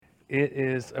It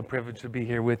is a privilege to be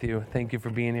here with you. Thank you for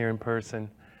being here in person.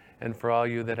 And for all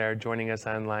you that are joining us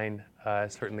online, I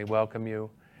certainly welcome you.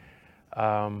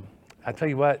 I tell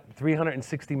you what,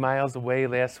 360 miles away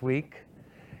last week,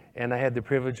 and I had the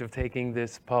privilege of taking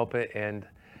this pulpit, and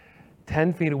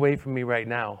 10 feet away from me right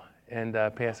now, and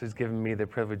Pastor's giving me the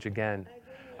privilege again.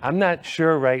 I'm not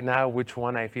sure right now which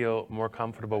one I feel more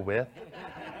comfortable with.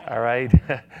 All right.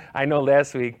 I know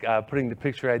last week, putting the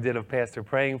picture I did of Pastor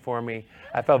praying for me,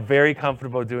 I felt very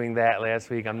comfortable doing that last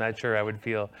week. I'm not sure I would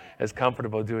feel as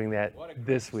comfortable doing that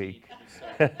this week.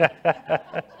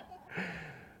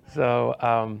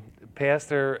 So,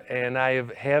 Pastor and I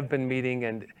have been meeting,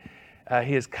 and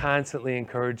he has constantly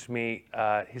encouraged me.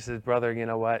 He says, brother, you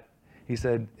know what? He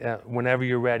said, whenever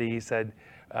you're ready, he said,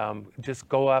 just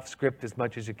go off script as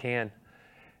much as you can.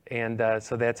 And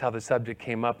so that's how the subject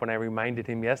came up when I reminded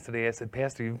him yesterday. I said,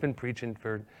 Pastor, you've been preaching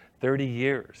for 30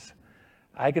 years.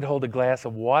 I could hold a glass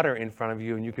of water in front of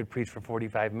you and you could preach for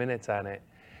 45 minutes on it.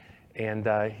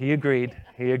 And he agreed.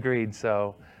 He agreed.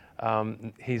 So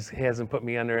he hasn't put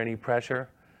me under any pressure.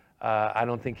 I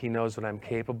don't think he knows what I'm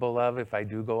capable of if I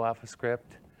do go off a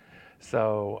script.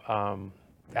 So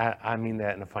I mean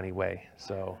that in a funny way.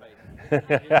 So.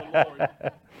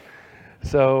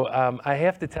 So I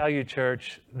have to tell you,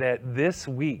 church, that this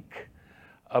week,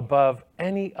 above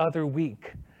any other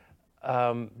week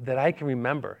that I can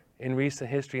remember in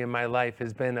recent history in my life,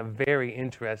 has been a very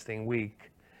interesting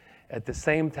week. At the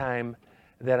same time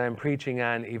that I'm preaching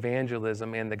on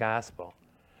evangelism and the gospel,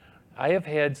 I have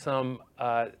had some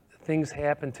things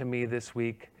happen to me this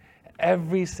week.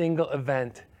 Every single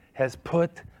event has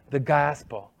put the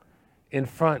gospel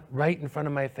right in front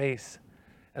of my face,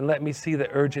 and let me see the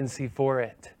urgency for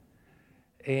it.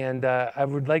 And I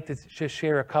would like to just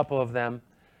share a couple of them.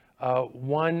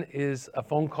 One is a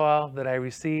phone call that I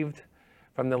received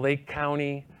from the Lake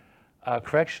County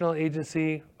Correctional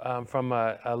Agency from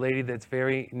a lady that's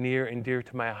very near and dear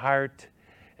to my heart.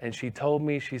 And she told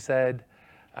me, she said,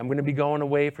 I'm going to be going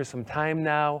away for some time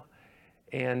now,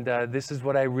 and this is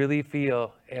what I really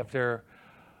feel after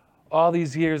all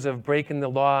these years of breaking the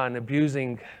law and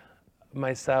abusing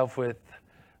myself with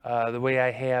the way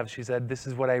I have. She said, this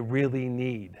is what I really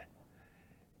need.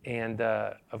 And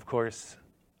of course,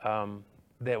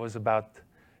 that was about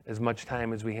as much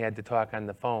time as we had to talk on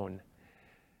the phone.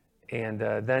 And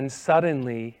then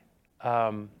suddenly,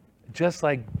 just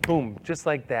like, boom, just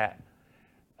like that,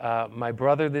 my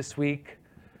brother this week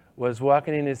was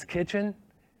walking in his kitchen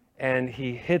and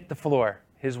he hit the floor.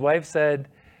 His wife said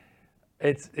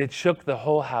it shook the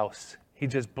whole house. He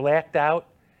just blacked out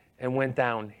and went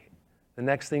down. The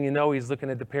next thing you know, he's looking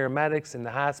at the paramedics in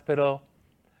the hospital.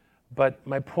 But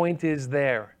my point is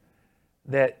there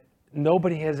that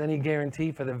nobody has any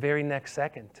guarantee for the very next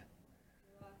second.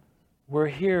 We're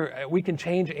here. We can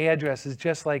change addresses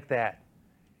just like that,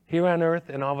 here on earth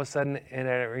and all of a sudden in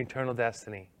our eternal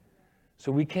destiny.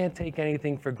 So we can't take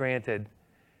anything for granted.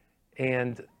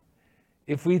 And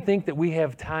if we think that we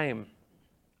have time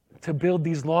to build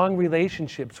these long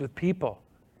relationships with people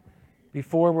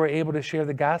before we're able to share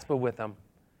the gospel with them,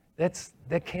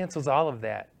 that cancels all of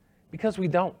that, because we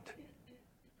don't.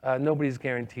 Nobody's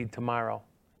guaranteed tomorrow.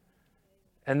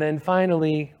 And then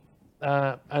finally,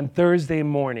 on Thursday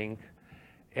morning,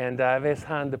 and I've asked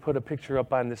Han to put a picture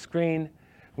up on the screen.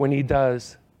 When he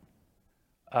does,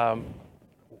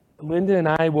 Linda and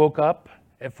I woke up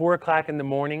at 4 o'clock in the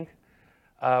morning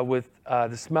with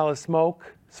the smell of smoke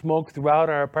throughout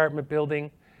our apartment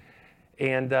building.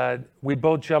 And we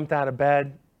both jumped out of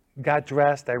bed, got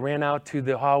dressed. I ran out to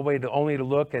the hallway only to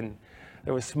look, and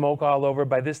there was smoke all over.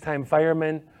 By this time,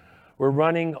 firemen were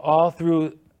running all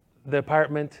through the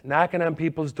apartment, knocking on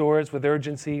people's doors with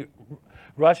urgency,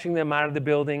 rushing them out of the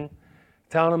building,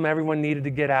 telling them everyone needed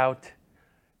to get out.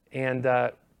 And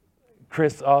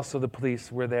Chris, also the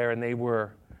police, were there, and they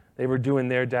were doing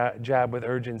their job with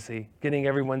urgency, getting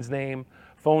everyone's name,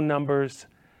 phone numbers.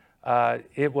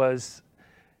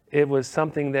 It was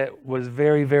something that was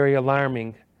very, very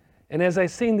alarming. And as I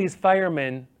seen these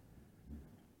firemen,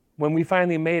 when we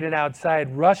finally made it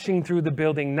outside, rushing through the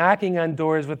building, knocking on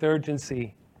doors with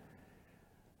urgency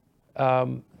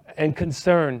and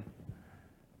concern,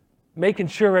 making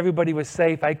sure everybody was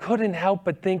safe, I couldn't help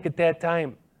but think at that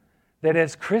time that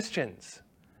as Christians,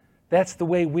 that's the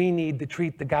way we need to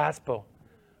treat the gospel,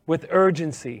 with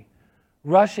urgency,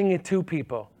 rushing it to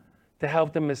people to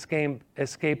help them escape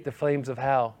the flames of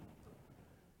hell.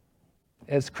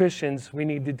 As Christians, we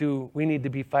need to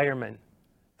be firemen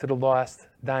to the lost,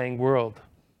 dying world.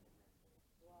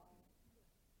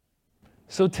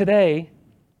 So today,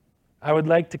 I would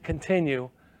like to continue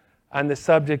on the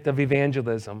subject of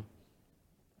evangelism.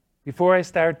 Before I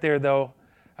start there, though,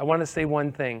 I want to say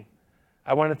one thing.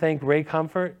 I want to thank Ray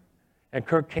Comfort and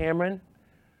Kirk Cameron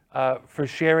for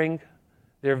sharing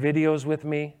their videos with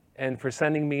me and for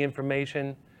sending me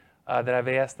information that I've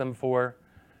asked them for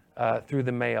through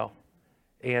the mail.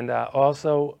 And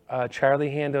also,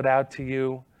 Charlie handed out to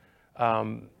you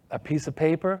a piece of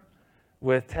paper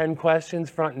with 10 questions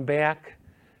front and back.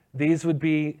 These would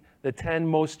be the 10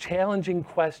 most challenging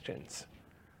questions,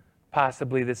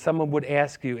 possibly, that someone would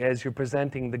ask you as you're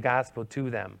presenting the gospel to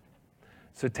them.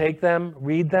 So take them,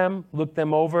 read them, look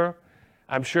them over.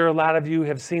 I'm sure a lot of you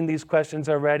have seen these questions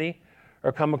already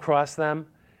or come across them,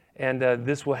 and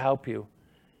this will help you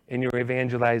in your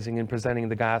evangelizing and presenting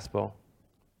the gospel.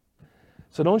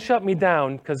 So don't shut me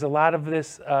down, because a lot of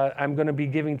this I'm going to be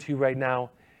giving to you right now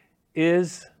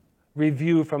is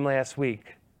review from last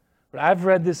week. But I've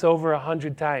read this over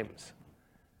 100 times,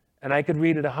 and I could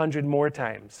read it 100 more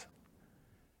times.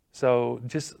 So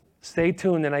just stay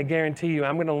tuned, and I guarantee you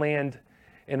I'm going to land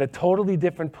in a totally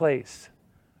different place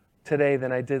today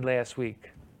than I did last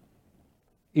week.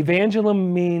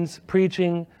 Evangelism means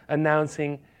preaching,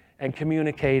 announcing, and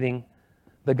communicating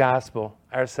the gospel,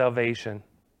 our salvation.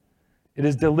 It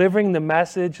is delivering the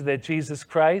message that Jesus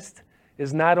Christ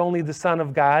is not only the Son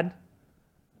of God,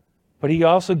 but he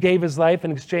also gave his life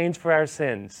in exchange for our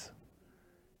sins.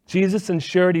 Jesus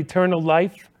ensured eternal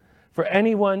life for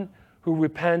anyone who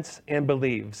repents and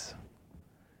believes.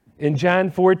 In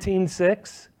John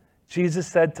 14:6, Jesus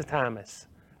said to Thomas,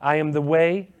 "I am the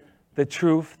way, the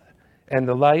truth, and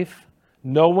the life.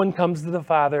 No one comes to the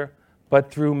Father but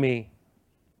through me."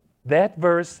 That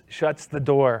verse shuts the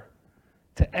door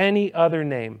to any other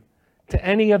name, to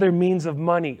any other means of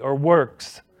money or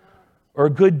works or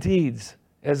good deeds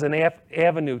as an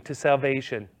avenue to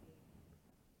salvation.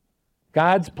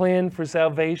 God's plan for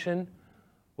salvation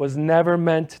was never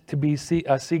meant to be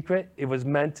a secret. It was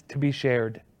meant to be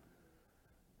shared.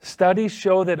 Studies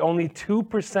show that only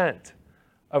 2%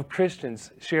 of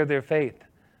Christians share their faith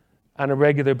on a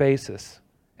regular basis,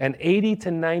 and 80 to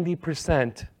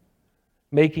 90%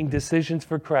 making decisions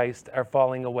for Christ are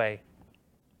falling away.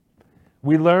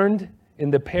 We learned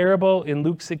in the parable in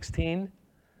Luke 16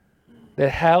 that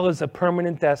hell is a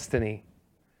permanent destiny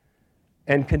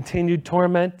and continued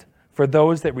torment for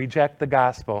those that reject the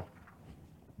gospel.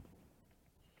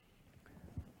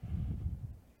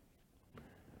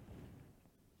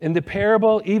 In the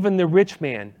parable, even the rich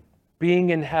man,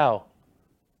 being in hell,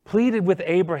 pleaded with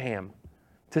Abraham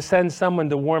to send someone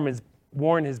to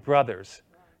warn his brothers,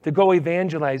 to go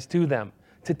evangelize to them,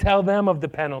 to tell them of the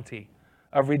penalty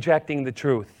of rejecting the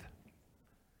truth.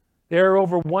 There are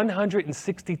over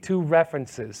 162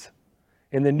 references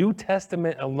in the New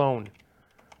Testament alone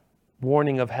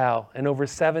warning of hell, and over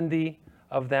 70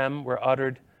 of them were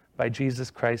uttered by Jesus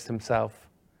Christ himself.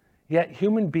 Yet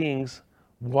human beings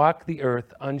walk the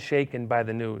earth unshaken by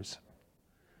the news.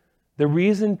 The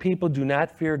reason people do not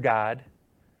fear God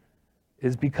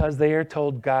is because they are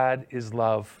told God is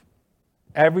love.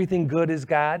 Everything good is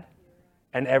God,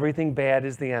 and everything bad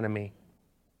is the enemy.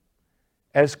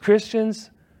 As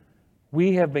Christians,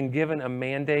 we have been given a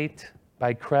mandate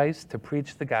by Christ to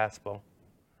preach the gospel.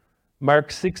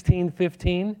 Mark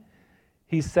 16:15,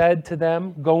 he said to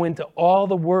them, "Go into all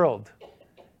the world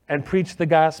and preach the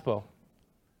gospel."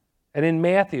 And in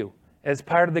Matthew, as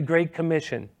part of the Great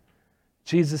Commission,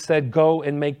 Jesus said, "Go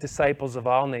and make disciples of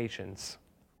all nations."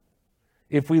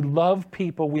 If we love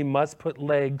people, we must put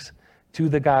legs to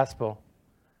the gospel.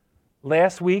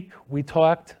 Last week, we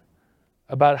talked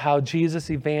about how Jesus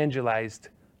evangelized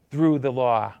through the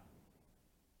law.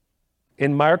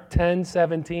 In Mark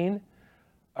 10:17,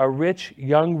 a rich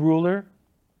young ruler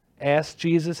asked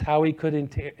Jesus how he could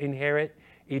inherit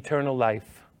eternal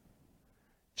life.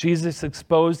 Jesus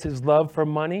exposed his love for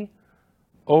money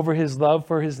over his love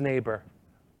for his neighbor,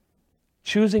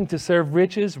 choosing to serve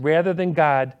riches rather than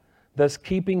God, thus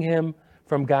keeping him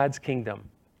from God's kingdom.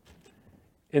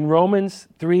 In Romans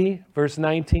 3, verse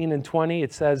 19 and 20,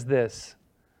 it says this,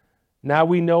 "Now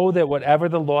we know that whatever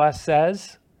the law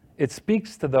says, it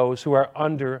speaks to those who are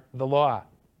under the law."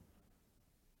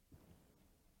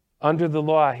 Under the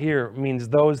law here means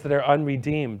those that are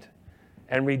unredeemed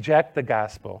and reject the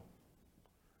gospel.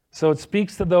 So it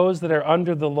speaks to those that are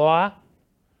under the law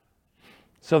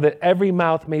so that every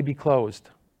mouth may be closed.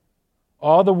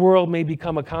 All the world may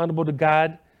become accountable to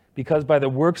God, because by the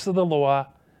works of the law,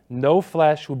 no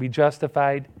flesh will be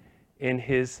justified in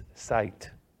his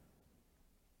sight.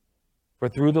 For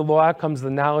through the law comes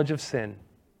the knowledge of sin.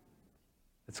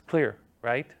 It's clear,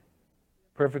 right?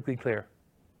 Perfectly clear.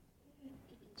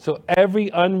 So every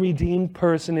unredeemed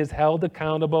person is held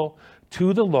accountable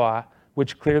to the law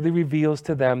which clearly reveals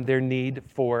to them their need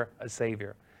for a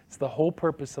Savior. It's the whole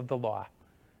purpose of the law.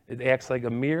 It acts like a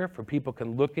mirror for people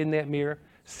can look in that mirror,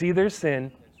 see their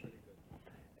sin,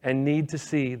 and need to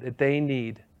see that they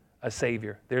need a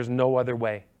Savior. There's no other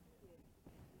way.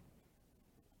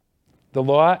 The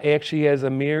law actually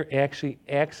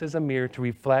acts as a mirror to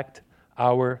reflect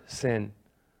our sin.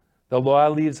 The law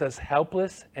leaves us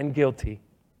helpless and guilty.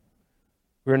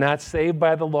 We're not saved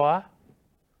by the law.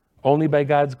 Only by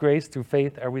God's grace through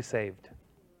faith are we saved.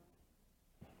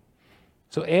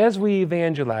 So as we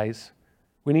evangelize,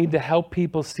 we need to help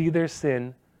people see their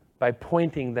sin by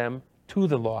pointing them to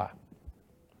the law.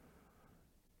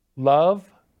 Love,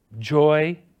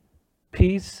 joy,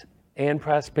 peace, and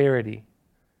prosperity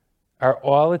are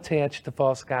all attached to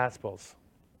false gospels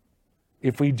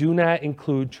if we do not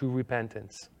include true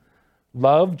repentance.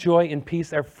 Love, joy, and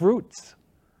peace are fruits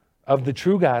of the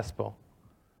true gospel,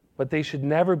 but they should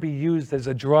never be used as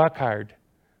a draw card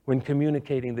when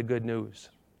communicating the good news.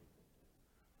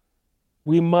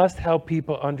 We must help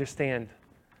people understand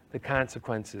the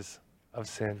consequences of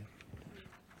sin.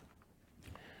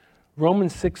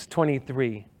 Romans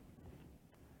 6:23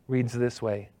 reads this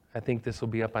way. I think this will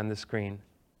be up on the screen.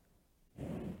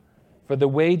 For the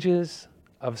wages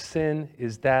of sin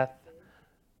is death,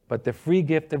 but the free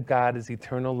gift of God is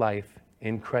eternal life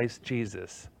in Christ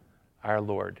Jesus, our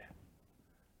Lord.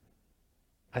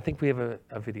 I think we have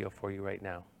a video for you right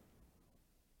now.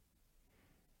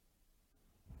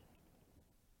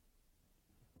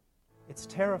 It's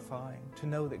terrifying to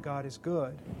know that God is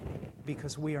good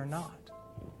because we are not.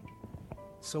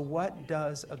 So what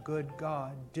does a good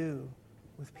God do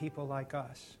with people like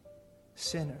us?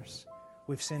 Sinners.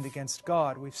 We've sinned against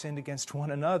God. We've sinned against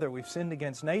one another. We've sinned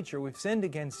against nature. We've sinned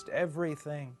against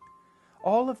everything.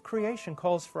 All of creation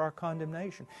calls for our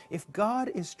condemnation. If God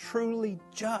is truly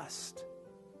just,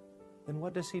 then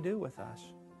what does He do with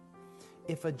us?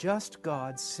 If a just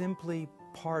God simply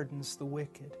pardons the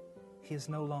wicked, He is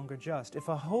no longer just. If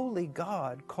a holy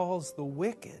God calls the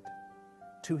wicked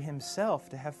to Himself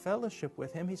to have fellowship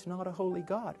with Him, He's not a holy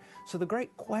God. So the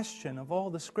great question of all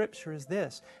the Scripture is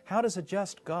this: how does a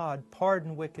just God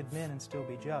pardon wicked men and still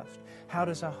be just? How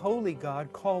does a holy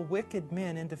God call wicked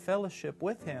men into fellowship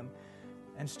with Him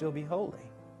and still be holy?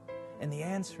 And the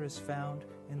answer is found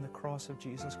in the cross of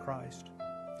Jesus Christ.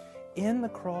 In the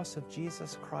cross of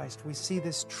Jesus Christ, we see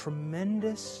this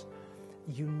tremendous,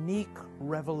 unique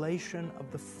revelation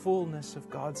of the fullness of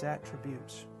God's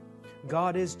attributes.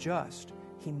 God is just.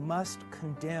 He must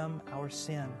condemn our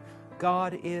sin.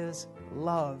 God is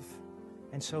love,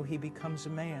 and so He becomes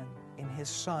a man in His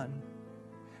Son,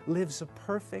 lives a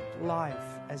perfect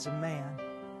life as a man,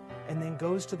 and then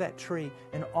goes to that tree,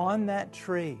 and on that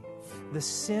tree, the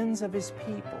sins of His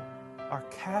people are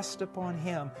cast upon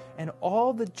Him, and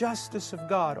all the justice of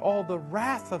God, all the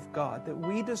wrath of God that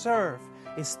we deserve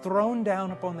is thrown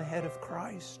down upon the head of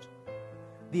Christ.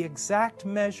 The exact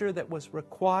measure that was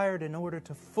required in order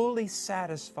to fully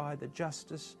satisfy the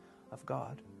justice of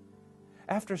God.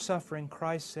 After suffering,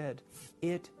 Christ said,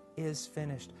 "It is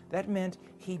finished." That meant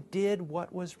He did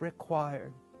what was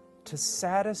required to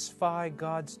satisfy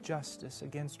God's justice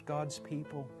against God's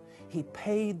people. He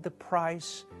paid the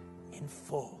price in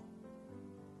full.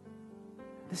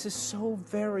 This is so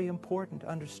very important to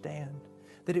understand,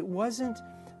 that it wasn't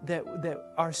that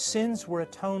our sins were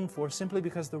atoned for simply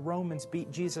because the Romans beat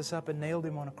Jesus up and nailed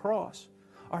Him on a cross.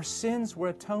 Our sins were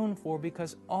atoned for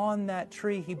because on that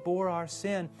tree He bore our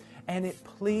sin, and it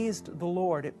pleased the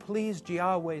Lord, it pleased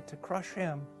Yahweh to crush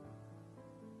Him.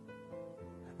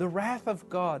 The wrath of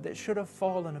God that should have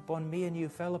fallen upon me and you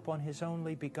fell upon His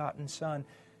only begotten Son,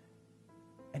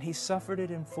 and He suffered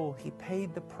it in full. He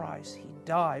paid the price. He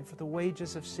died, for the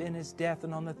wages of sin is death,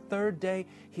 and on the third day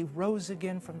He rose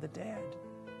again from the dead.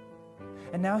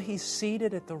 And now He's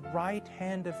seated at the right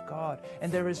hand of God.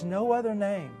 And there is no other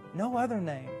name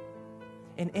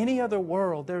in any other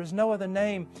world. There is no other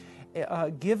name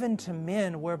given to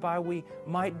men whereby we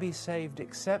might be saved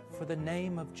except for the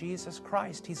name of Jesus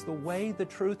Christ. He's the way, the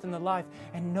truth, and the life.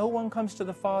 And no one comes to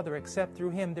the Father except through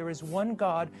Him. There is one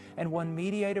God and one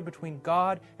mediator between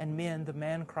God and men, the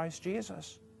man Christ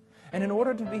Jesus. And in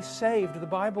order to be saved, the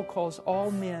Bible calls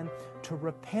all men to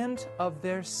repent of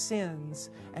their sins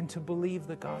and to believe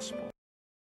the gospel.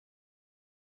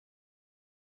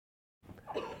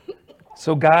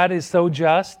 So God is so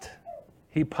just,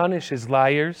 He punishes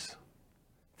liars,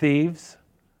 thieves,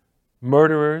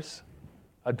 murderers,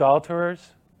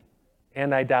 adulterers,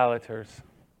 and idolaters.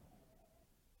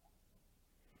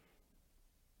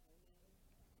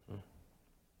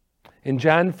 In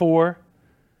John 4,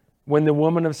 When the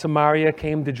woman of Samaria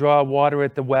came to draw water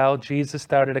at the well, Jesus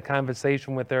started a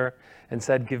conversation with her and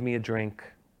said, "Give me a drink."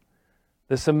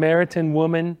 The Samaritan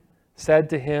woman said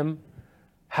to him,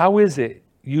 "How is it,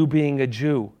 you being a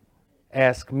Jew,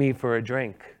 ask me for a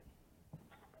drink?"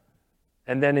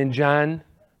 And then in John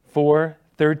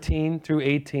 4:13 through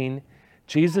 18,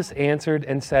 Jesus answered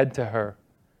and said to her,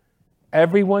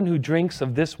 "Everyone who drinks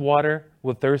of this water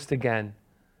will thirst again.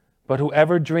 But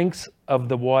whoever drinks of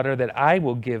the water that I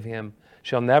will give him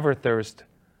shall never thirst.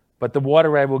 But the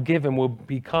water I will give him will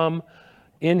become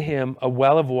in him a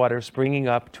well of water springing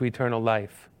up to eternal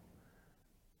life."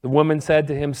 The woman said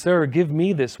to him, "Sir, give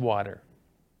me this water,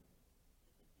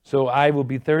 so I will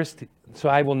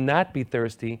not be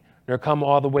thirsty, nor come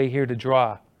all the way here to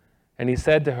draw." And he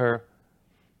said to her,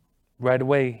 right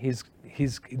away,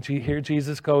 here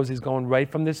Jesus goes, he's going right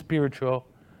from the spiritual,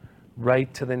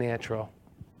 right to the natural,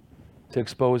 to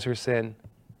expose her sin.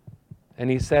 And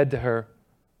he said to her,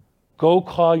 "Go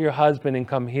call your husband and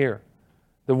come here."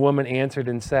 The woman answered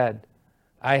and said,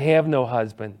 "I have no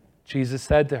husband." Jesus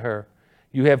said to her,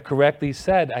 "You have correctly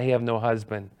said, 'I have no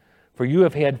husband,' for you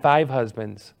have had 5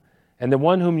 husbands, and the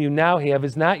one whom you now have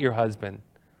is not your husband.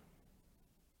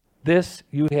 This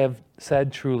you have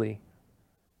said truly."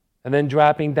 And then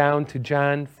dropping down to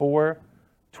John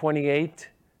 4:28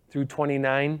 through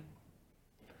 29.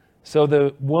 So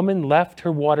the woman left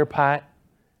her water pot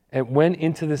and went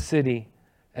into the city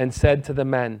and said to the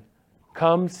men,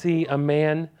 "Come see a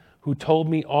man who told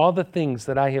me all the things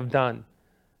that I have done.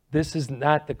 This is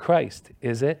not the Christ,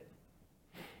 is it?"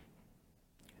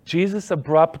 Jesus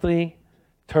abruptly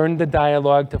turned the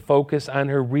dialogue to focus on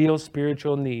her real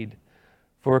spiritual need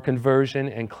for conversion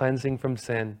and cleansing from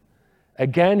sin.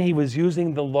 Again, he was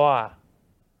using the law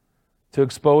to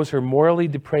expose her morally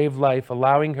depraved life,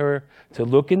 allowing her to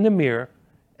look in the mirror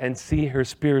and see her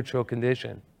spiritual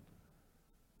condition.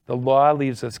 The law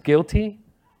leaves us guilty.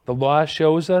 The law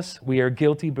shows us we are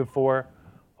guilty before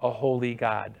a holy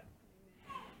God.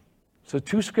 So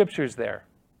 2 scriptures there.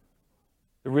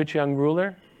 The rich young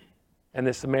ruler and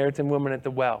the Samaritan woman at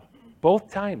the well. Both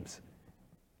times,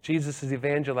 Jesus is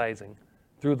evangelizing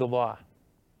through the law.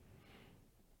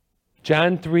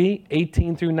 John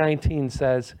 3:18 through 19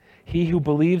 says, "He who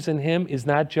believes in him is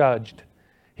not judged.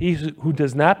 He who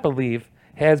does not believe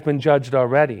has been judged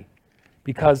already,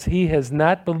 because he has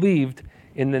not believed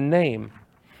in the name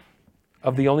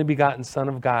of the only begotten Son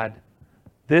of God.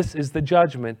 This is the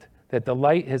judgment, that the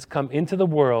light has come into the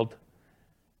world.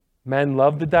 Men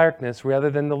loved the darkness rather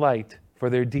than the light, for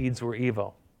their deeds were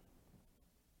evil."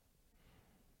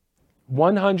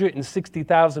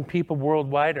 160,000 people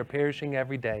worldwide are perishing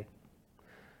every day.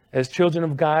 As children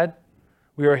of God,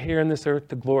 we are here on this earth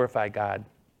to glorify God.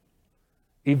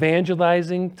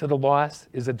 Evangelizing to the lost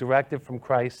is a directive from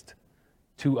Christ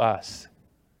to us.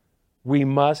 We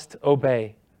must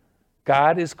obey.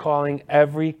 God is calling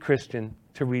every Christian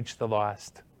to reach the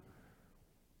lost.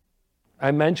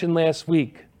 I mentioned last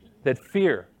week that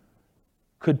fear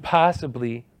could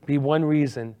possibly be one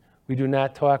reason we do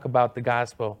not talk about the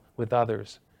gospel with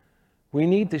others. We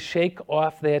need to shake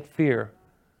off that fear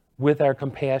with our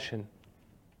compassion.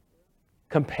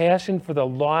 Compassion for the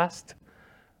lost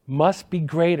must be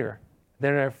greater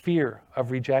than our fear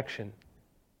of rejection.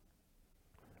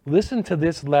 Listen to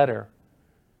this letter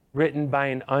written by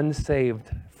an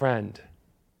unsaved friend.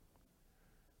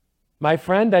 "My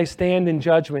friend, I stand in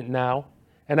judgment now,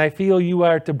 and I feel you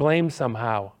are to blame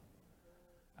somehow.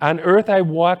 On earth I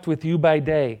walked with you by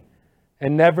day,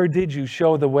 and never did you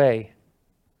show the way.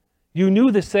 You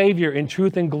knew the Savior in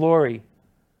truth and glory,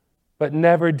 but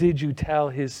never did you tell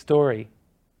his story.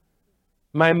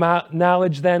 My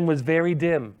knowledge then was very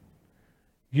dim.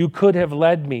 You could have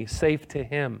led me safe to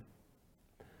him.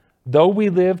 Though we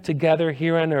lived together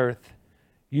here on earth,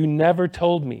 you never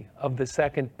told me of the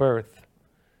second birth.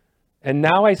 And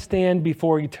now I stand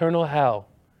before eternal hell,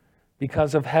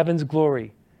 because of heaven's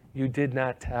glory you did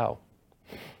not tell."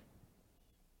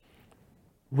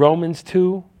 Romans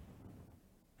 2,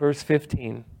 verse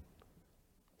 15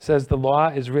 says, "The law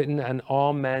is written on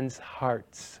all men's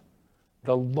hearts."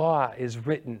 The law is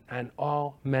written on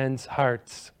all men's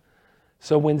hearts.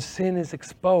 So when sin is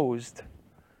exposed,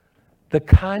 the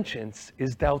conscience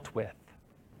is dealt with.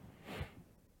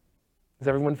 Is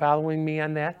everyone following me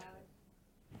on that?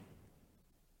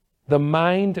 The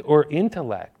mind or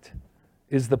intellect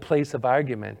is the place of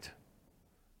argument,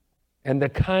 and the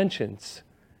conscience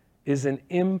is an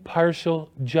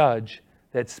impartial judge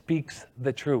that speaks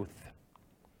the truth,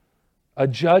 a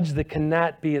judge that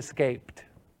cannot be escaped.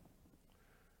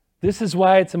 This is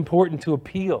why it's important to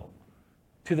appeal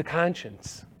to the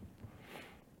conscience.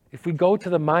 If we go to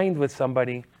the mind with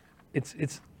somebody,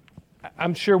 it's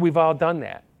I'm sure we've all done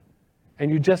that. And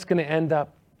you're just going to end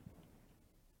up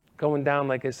going down,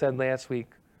 like I said last week,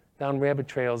 down rabbit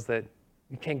trails that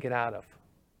you can't get out of.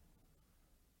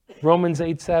 Romans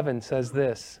 8:7 says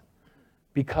this,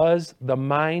 because the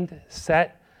mind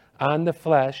set on the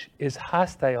flesh is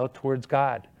hostile towards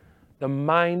God. The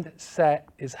mind set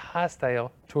is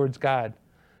hostile towards God,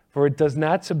 for it does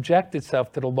not subject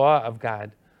itself to the law of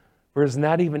God, for it is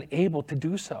not even able to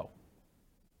do so.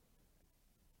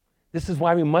 This is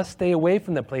why we must stay away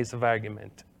from the place of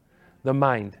argument, the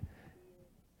mind,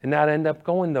 and not end up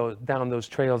going down those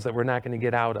trails that we're not going to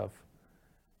get out of.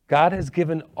 God has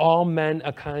given all men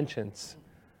a conscience,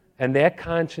 and that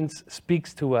conscience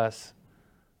speaks to us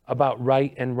about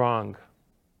right and wrong.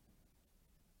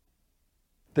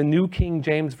 The New King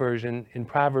James Version in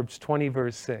Proverbs 20,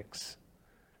 verse 6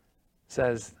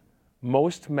 says,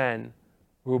 most men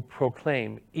will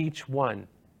proclaim each one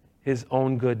his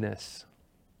own goodness.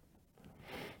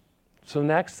 So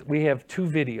next, we have two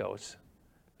videos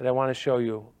that I want to show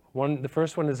you. The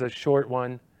first one is a short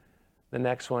one. The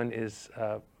next one is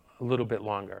a little bit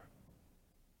longer.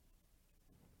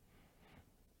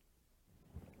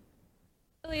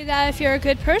 Believe that if you're a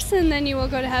good person, then you will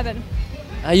go to heaven.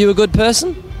 Are you a good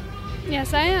person?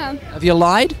 Yes, I am. Have you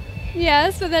lied?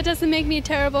 Yes, but that doesn't make me a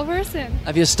terrible person.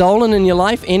 Have you stolen in your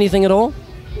life anything at all?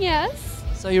 Yes.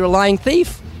 So you're a lying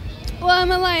thief? Well,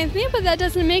 I'm a lying thief, but that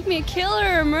doesn't make me a killer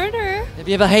or a murderer. Have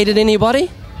you ever hated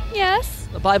anybody? Yes.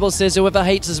 The Bible says whoever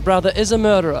hates his brother is a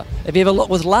murderer. Have you ever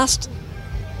looked with lust?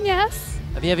 Yes.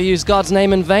 Have you ever used God's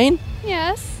name in vain?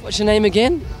 Yes. What's your name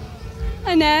again?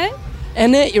 Annette.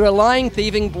 Annette, you're a lying,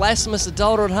 thieving, blasphemous,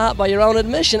 adulterer at heart by your own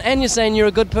admission, and you're saying you're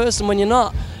a good person when you're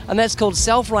not. And that's called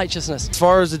self-righteousness. As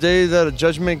far as the day that a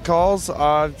judgment calls,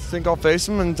 I think I'll face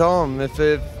him and tell him. If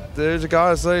there's a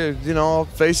God, I say, I'll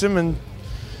face him and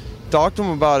talk to him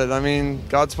about it. I mean,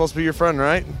 God's supposed to be your friend,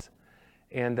 right?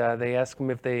 And they ask them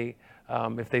if they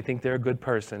think they're a good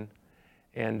person.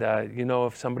 And,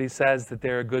 if somebody says that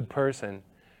they're a good person,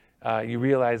 you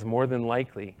realize more than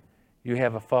likely you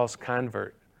have a false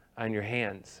convert on your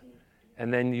hands.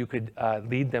 And then you could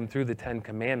lead them through the 10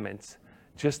 Commandments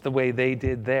just the way they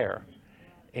did there.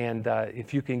 And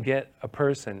if you can get a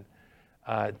person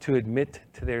to admit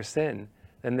to their sin,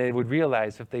 then they would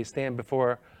realize if they stand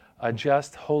before a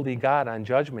just, holy God on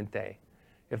Judgment Day,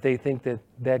 if they think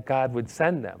that God would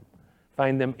send them,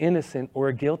 find them innocent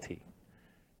or guilty,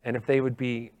 and if they would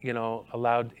be,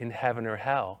 allowed in heaven or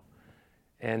hell.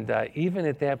 And even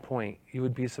at that point, you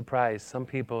would be surprised. Some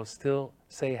people still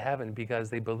say heaven because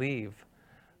they believe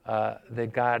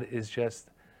that God is just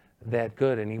that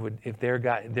good, and He would, if their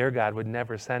God would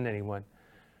never send anyone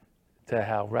to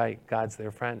hell. Right? God's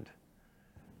their friend.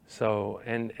 So,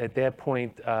 and at that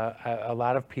point, a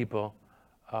lot of people,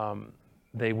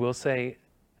 they will say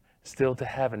still to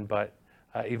heaven, but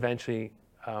eventually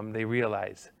they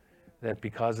realize that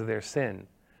because of their sin,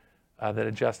 that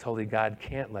a just, holy God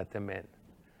can't let them in.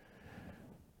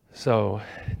 So,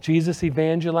 Jesus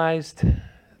evangelized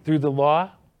through the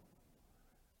law.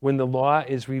 When the law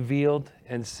is revealed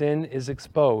and sin is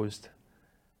exposed,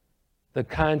 the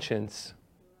conscience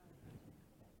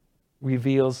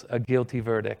reveals a guilty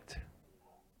verdict.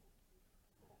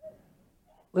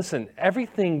 Listen,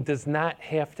 everything does not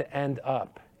have to end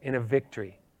up in a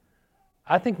victory.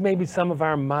 I think maybe some of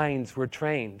our minds were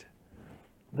trained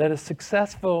that a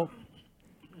successful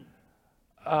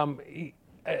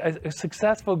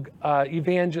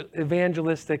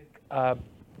evangelistic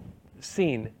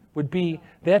scene would be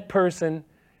that person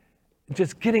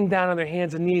just getting down on their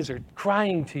hands and knees or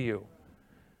crying to you.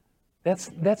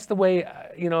 That's the way,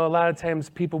 a lot of times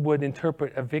people would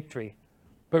interpret a victory.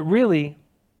 But really,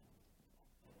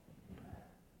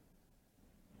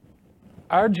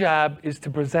 our job is to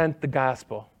present the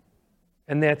gospel,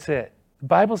 and that's it. The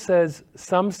Bible says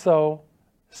some sow,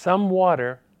 some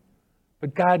water,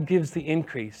 but God gives the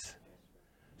increase.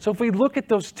 So if we look at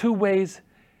those two ways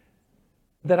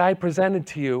that I presented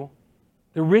to you,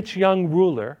 the rich young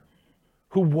ruler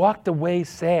who walked away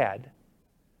sad,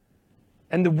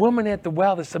 and the woman at the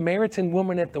well, the Samaritan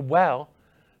woman at the well,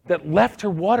 that left her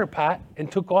water pot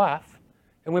and took off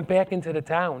and went back into the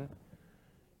town,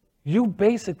 you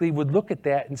basically would look at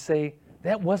that and say,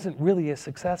 that wasn't really a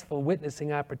successful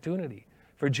witnessing opportunity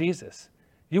for Jesus.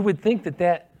 You would think that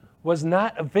that was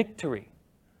not a victory.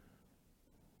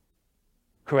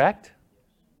 Correct?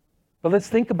 But let's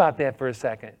think about that for a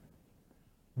second.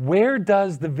 Where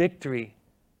does the victory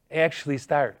actually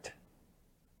start?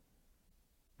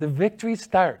 The victory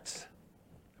starts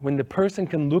when the person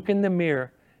can look in the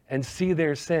mirror and see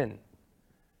their sin.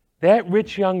 That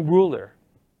rich young ruler,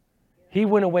 he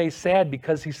went away sad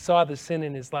because he saw the sin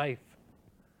in his life.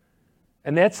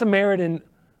 And that Samaritan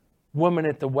woman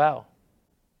at the well,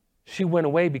 she went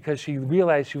away because she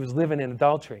realized she was living in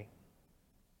adultery.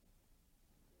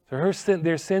 So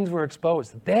their sins were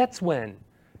exposed. That's when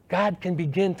God can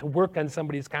begin to work on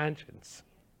somebody's conscience.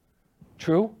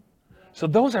 True? So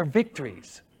those are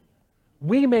victories.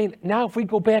 Now if we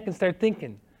go back and start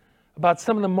thinking about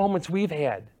some of the moments we've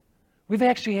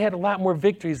actually had a lot more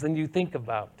victories than you think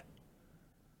about.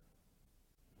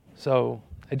 So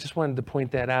I just wanted to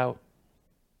point that out.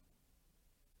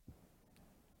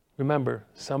 Remember,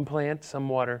 some plant, some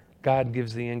water, God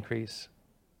gives the increase.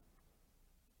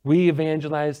 We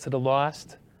evangelize to the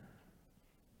lost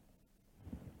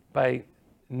by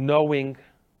knowing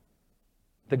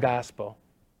the gospel.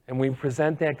 And we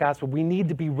present that gospel. We need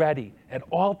to be ready at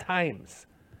all times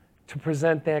to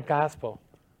present that gospel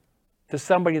to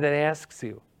somebody that asks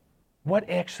you, what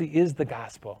actually is the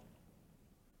gospel?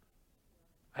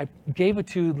 I gave it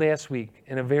to you last week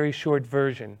in a very short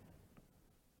version.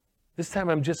 This time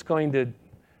I'm just going to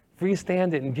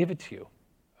freestand it and give it to you,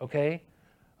 okay?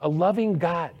 A loving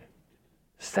God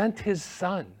sent his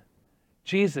son,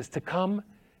 Jesus, to come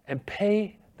and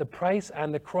pay the price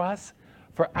on the cross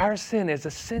for our sin as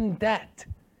a sin debt.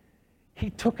 He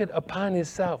took it upon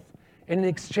himself. In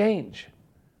exchange,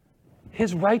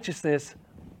 his righteousness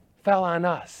fell on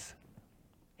us.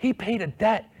 He paid a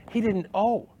debt he didn't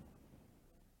owe.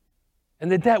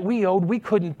 And the debt we owed, we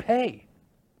couldn't pay.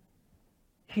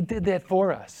 He did that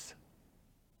for us.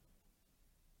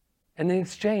 And in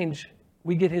exchange,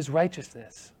 we get his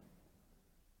righteousness.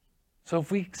 So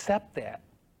if we accept that,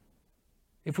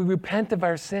 if we repent of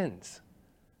our sins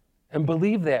and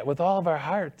believe that with all of our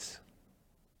hearts,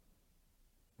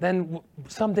 then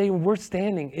someday when we're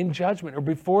standing in judgment or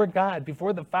before God,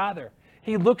 before the Father,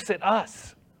 he looks at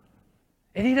us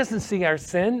and he doesn't see our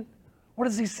sin. What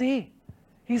does he see?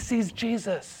 He sees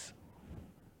Jesus.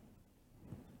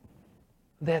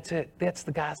 That's it. That's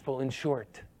the gospel in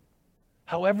short.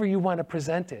 However you want to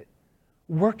present it,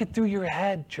 work it through your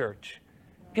head, church.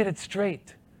 Get it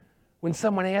straight. When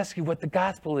someone asks you what the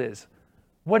gospel is,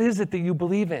 what is it that you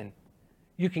believe in?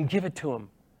 You can give it to them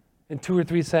in 2 or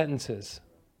 3 sentences.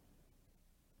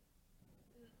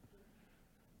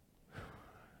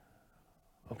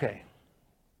 Okay,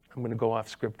 I'm going to go off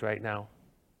script right now.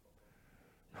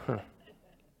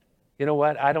 You know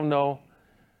what? I don't know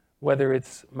whether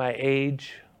it's my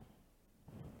age,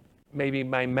 maybe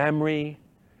my memory,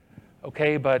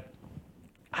 okay, but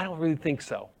I don't really think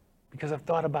so because I've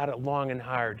thought about it long and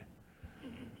hard.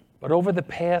 But over the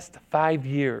past 5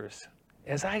 years,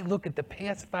 as I look at the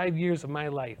past 5 years of my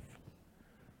life,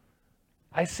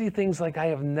 I see things like I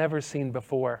have never seen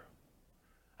before.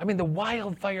 I mean, the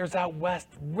wildfires out west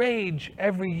rage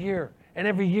every year, and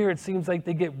every year it seems like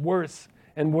they get worse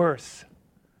and worse.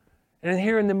 And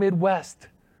here in the Midwest,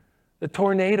 the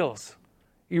tornadoes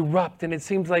erupt, and it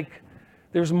seems like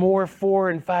there's more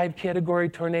 4 and 5 category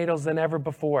tornadoes than ever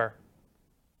before.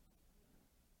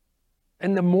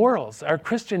 And the morals, our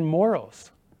Christian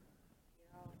morals,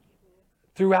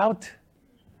 throughout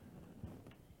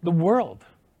the world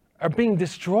are being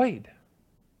destroyed.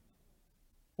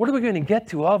 What are we going to get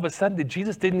to all of a sudden that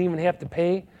Jesus didn't even have to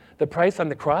pay the price on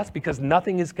the cross because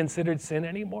nothing is considered sin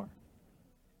anymore?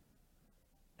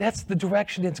 That's the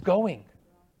direction it's going.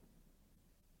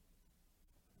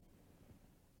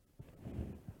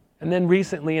 And then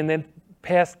recently, in the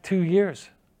past 2 years,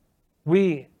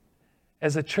 we,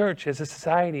 as a church, as a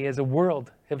society, as a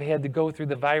world, have had to go through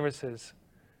the viruses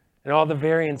and all the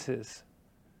variances.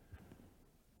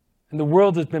 And the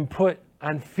world has been put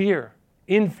on fear,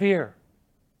 in fear.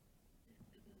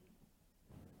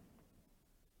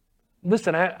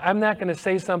 Listen, I'm not going to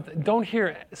say something. Don't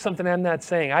hear something I'm not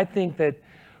saying. I think that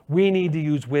we need to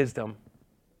use wisdom,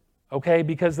 okay?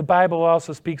 Because the Bible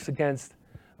also speaks against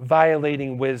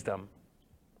violating wisdom.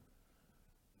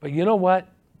 But you know what?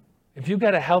 If you've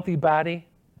got a healthy body,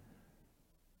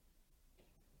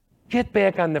 get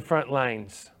back on the front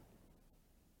lines.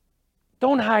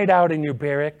 Don't hide out in your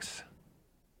barracks.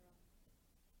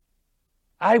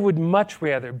 I would much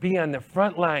rather be on the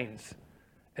front lines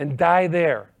and die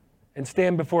there and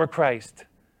stand before Christ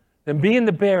than be in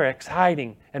the barracks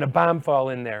hiding and a bomb fall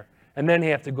in there and then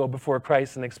have to go before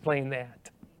Christ and explain that.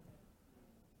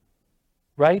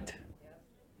 Right?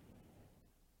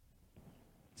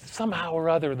 Somehow or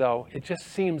other, though, it just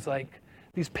seems like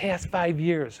these past 5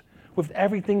 years, with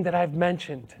everything that I've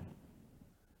mentioned,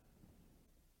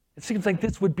 it seems like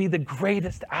this would be the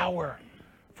greatest hour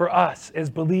for us as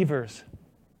believers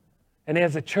and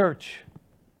as a church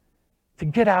to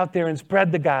get out there and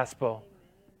spread the gospel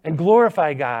and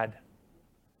glorify God.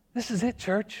 This is it,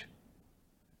 church.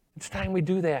 It's time we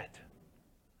do that.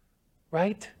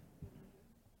 Right?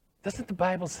 Doesn't the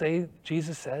Bible say,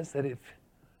 Jesus says, that if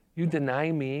you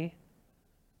deny me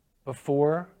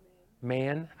before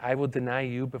man, I will deny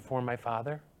you before my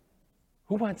Father?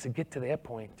 Who wants to get to that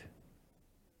point?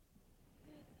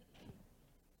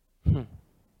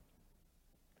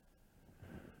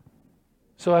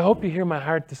 So I hope you hear my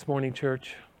heart this morning,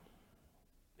 church,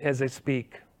 as I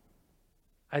speak.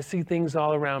 I see things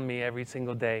all around me every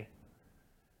single day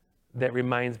that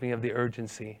reminds me of the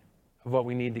urgency of what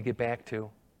we need to get back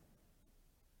to.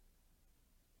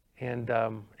 And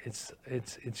it's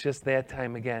just that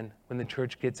time again when the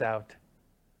church gets out.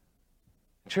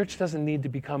 The church doesn't need to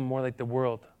become more like the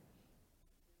world.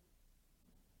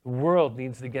 The world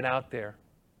needs to get out there.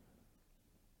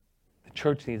 The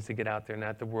church needs to get out there,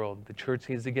 not the world. The church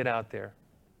needs to get out there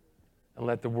and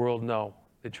let the world know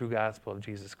the true gospel of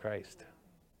Jesus Christ.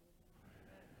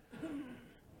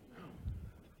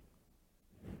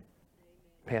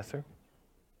 Pastor,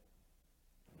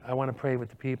 I want to pray with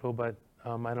the people, but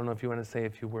I don't know if you want to say a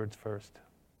few words first.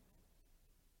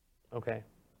 Okay.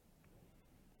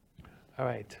 All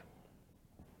right.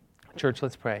 Church,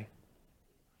 let's pray.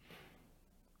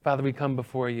 Father, we come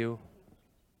before you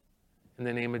in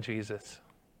the name of Jesus.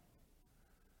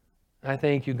 I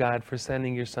thank you, God, for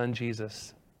sending your son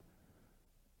Jesus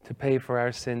to pay for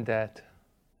our sin debt.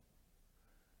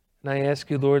 And I ask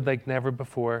you, Lord, like never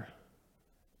before,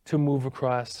 to move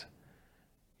across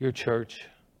your church.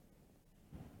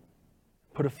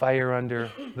 Put a fire under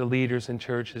the leaders in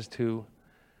churches to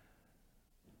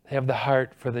have the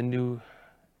heart for the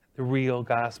real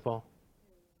gospel.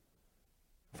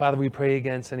 Father, we pray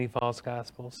against any false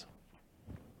gospels.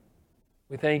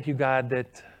 We thank you, God,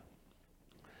 that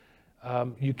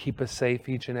you keep us safe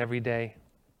each and every day.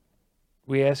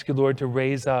 We ask you, Lord, to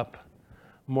raise up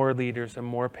more leaders and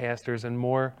more pastors and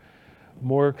more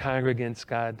congregants,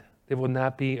 God. They will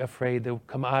not be afraid. They will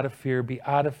come out of fear, be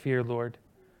out of fear, Lord,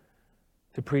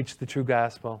 to preach the true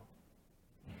gospel.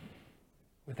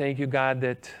 We thank you, God,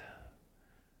 that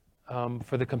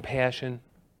for the compassion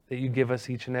that you give us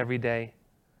each and every day.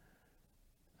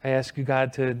 I ask you,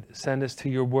 God, to send us to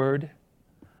your word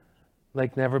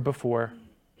like never before.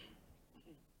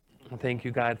 And thank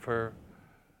you, God, for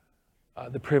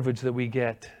the privilege that we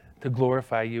get to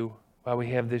glorify you while we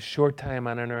have this short time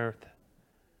on earth.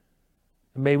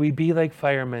 And may we be like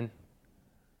firemen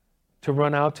to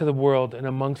run out to the world and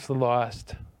amongst the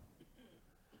lost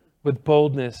with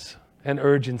boldness and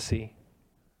urgency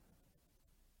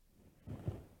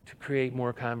to create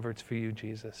more converts for you,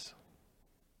 Jesus.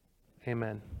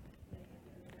 Amen.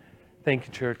 Thank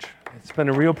you, church. It's been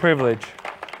a real privilege.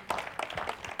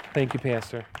 Thank you,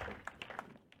 Pastor.